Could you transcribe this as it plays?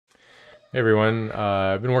Hey everyone,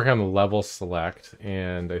 I've been working on the level select,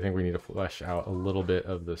 and I think we need to flesh out a little bit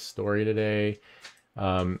of the story today.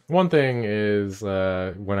 One thing is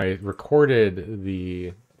when I recorded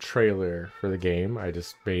the trailer for the game, I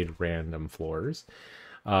just made random floors,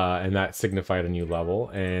 and that signified a new level.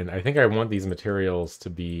 And I think I want these materials to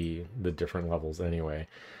be the different levels anyway.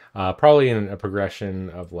 Probably in a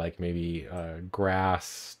progression of like maybe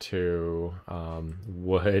grass to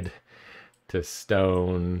wood to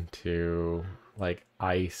stone to like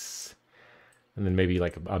ice, and then maybe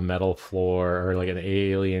like a metal floor or like an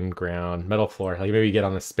alien ground metal floor. Like maybe you get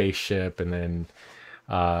on a spaceship and then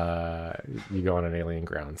uh, you go on an alien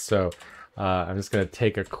ground. So I'm just gonna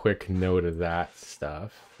take a quick note of that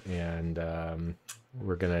stuff, and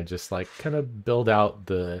we're gonna just like kind of build out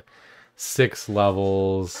the 6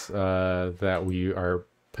 levels that we are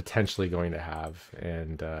potentially going to have,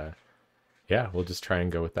 and yeah, we'll just try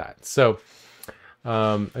and go with that. So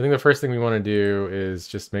I think the first thing we want to do is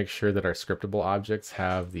just make sure that our scriptable objects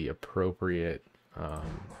have the appropriate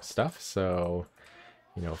stuff. So,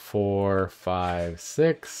 4, 5,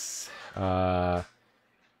 6, and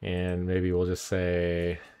maybe we'll just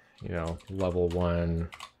say, level 1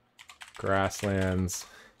 grasslands,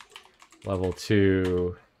 level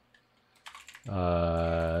 2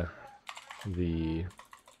 uh, the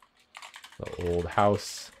old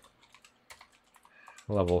house.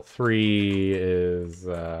 Level 3 is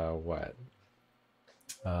what?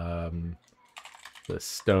 The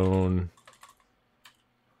stone.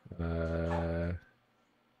 Let's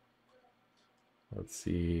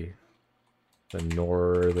see. The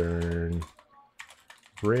northern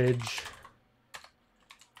bridge.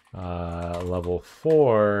 Level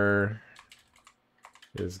 4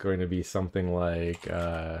 is going to be something like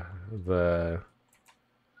the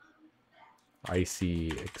Icy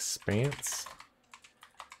Expanse.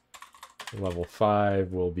 Level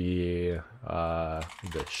 5 will be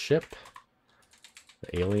the ship,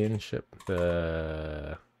 the alien ship,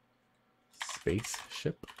 the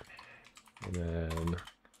spaceship. And then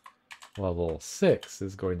level 6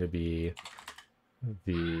 is going to be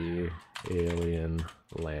the alien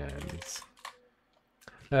lands.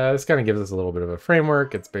 This kind of gives us a little bit of a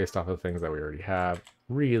framework. It's based off of things that we already have.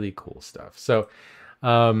 Really cool stuff. So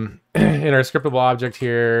in our scriptable object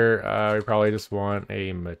here, we probably just want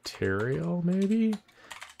a material, maybe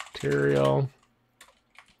material,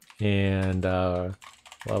 and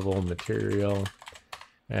level material,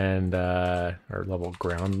 and or level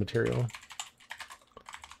ground material,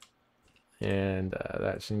 and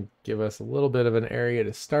that should give us a little bit of an area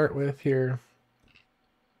to start with here.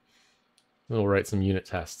 We'll write some unit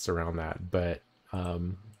tests around that, but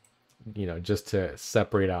just to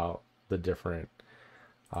separate out the different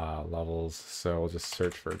levels. So we'll just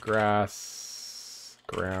search for grass,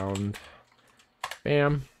 ground,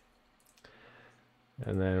 bam.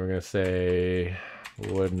 And then we're going to say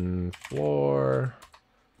wooden floor.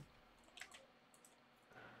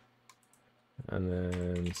 And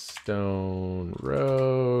then stone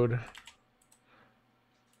road.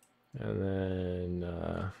 And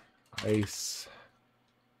then ice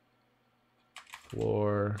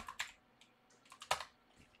floor.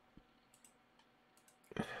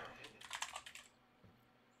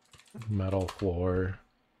 Metal floor,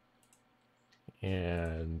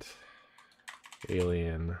 and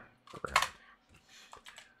alien ground.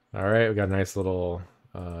 All right, we got a nice little,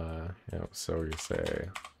 so we say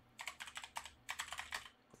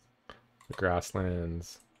the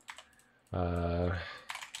grasslands.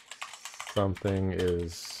 Something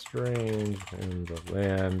is strange in the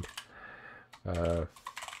land.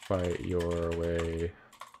 Fight your way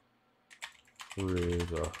through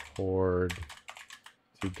the horde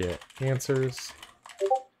to get answers.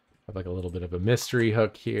 Have like a little bit of a mystery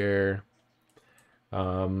hook here.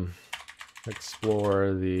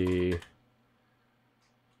 Explore the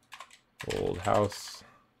old house.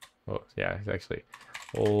 Oh yeah, it's actually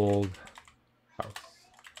old house.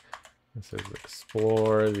 It says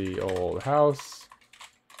explore the old house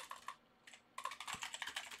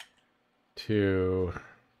to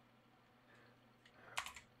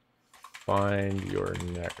find your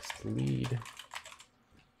next lead.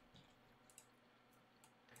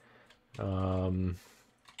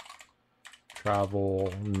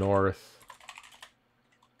 Travel north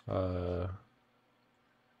on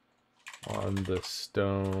the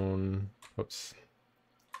stone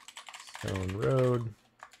road.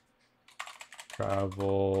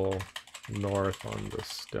 Travel north on the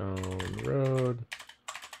stone road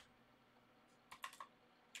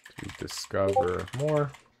to discover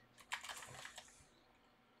more.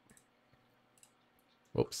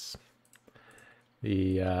 Whoops.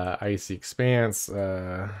 The Icy Expanse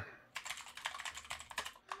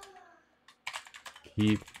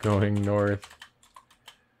Keep going north.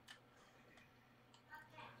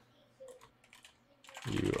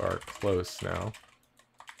 You are close now.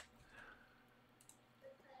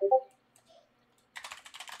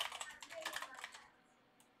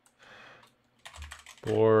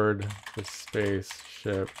 Board the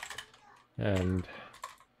spaceship and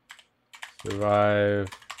survive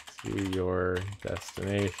to your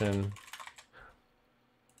destination.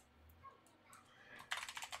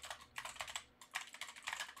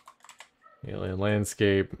 Alien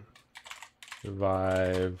landscape.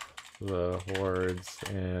 Survive the hordes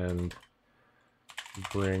and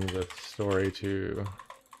bring the story to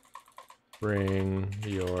bring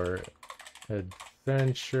your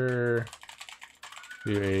adventure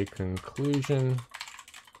to a conclusion.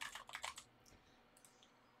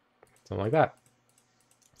 Something like that.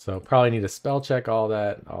 So probably need to spell check all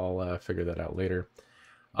that. I'll figure that out later.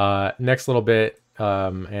 Next little bit,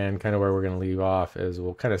 and kind of where we're going to leave off is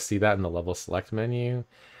we'll kind of see that in the level select menu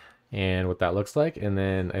and what that looks like. And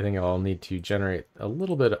then I think I'll need to generate a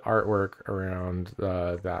little bit of artwork around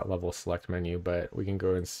that level select menu, but we can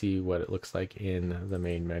go and see what it looks like in the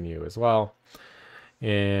main menu as well.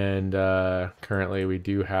 And currently we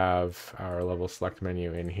do have our level select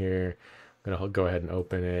menu in here. I'm going to go ahead and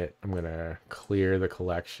open it. I'm going to clear the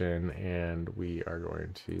collection and we are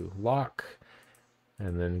going to lock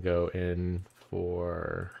and then go in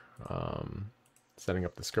for setting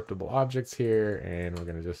up the scriptable objects here. And we're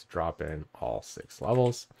going to just drop in all 6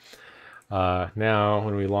 levels. Now,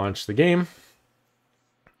 when we launch the game,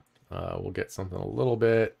 we'll get something a little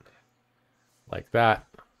bit like that.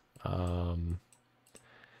 And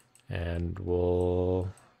we'll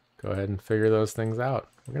go ahead and figure those things out.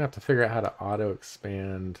 We're gonna have to figure out how to auto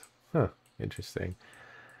expand. Huh, interesting.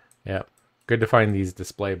 Yep, good to find these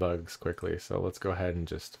display bugs quickly. So let's go ahead and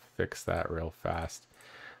just fix that real fast.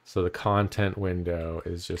 So the content window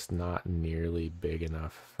is just not nearly big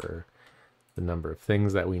enough for the number of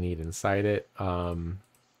things that we need inside it.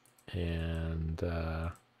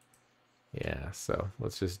 Yeah, so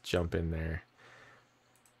let's just jump in there.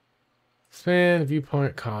 Span,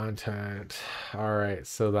 viewpoint, content. All right,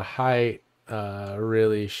 so the height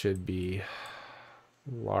really should be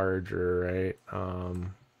larger, right?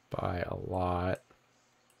 By a lot.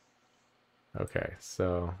 Okay,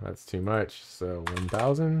 so that's too much. So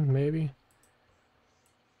 1,000 maybe?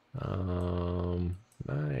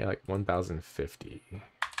 Like 1,050.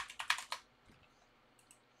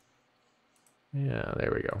 Yeah,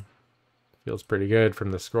 there we go. Feels pretty good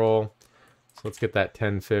from the scroll. So let's get that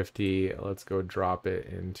 1050. Let's go drop it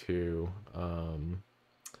into the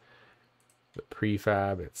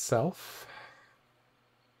prefab itself.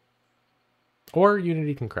 Or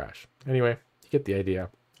Unity can crash. Anyway, you get the idea.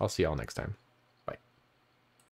 I'll see y'all next time.